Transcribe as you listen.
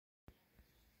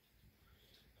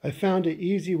I found an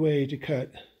easy way to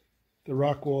cut the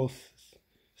Rockwool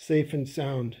Safe and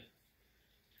Sound.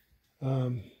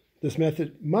 This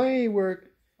method might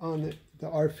work on the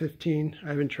R15. I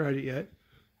haven't tried it yet,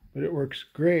 but it works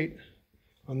great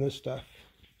on this stuff.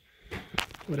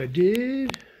 What I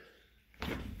did,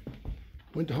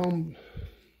 went to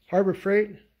Harbor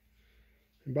Freight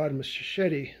and bought a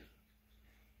machete.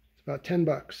 It's about 10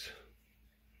 bucks.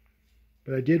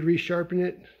 But I did resharpen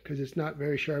it because it's not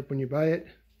very sharp when you buy it.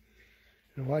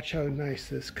 And watch how nice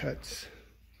this cuts.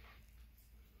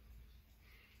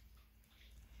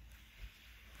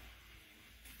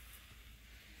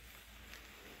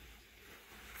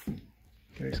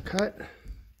 Nice cut.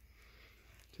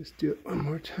 Just do it one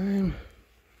more time.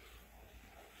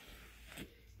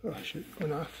 Oh shit,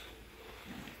 going off.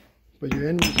 But your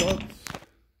end results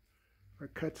are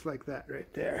cuts like that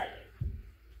right there.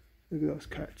 Look at those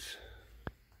cuts.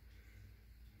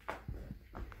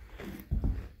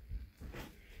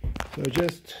 So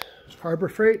just Harbor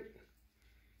Freight,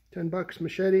 10 bucks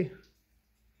machete,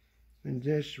 and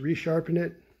just resharpen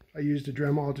it. I used a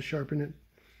Dremel to sharpen it,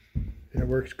 and it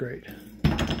works great.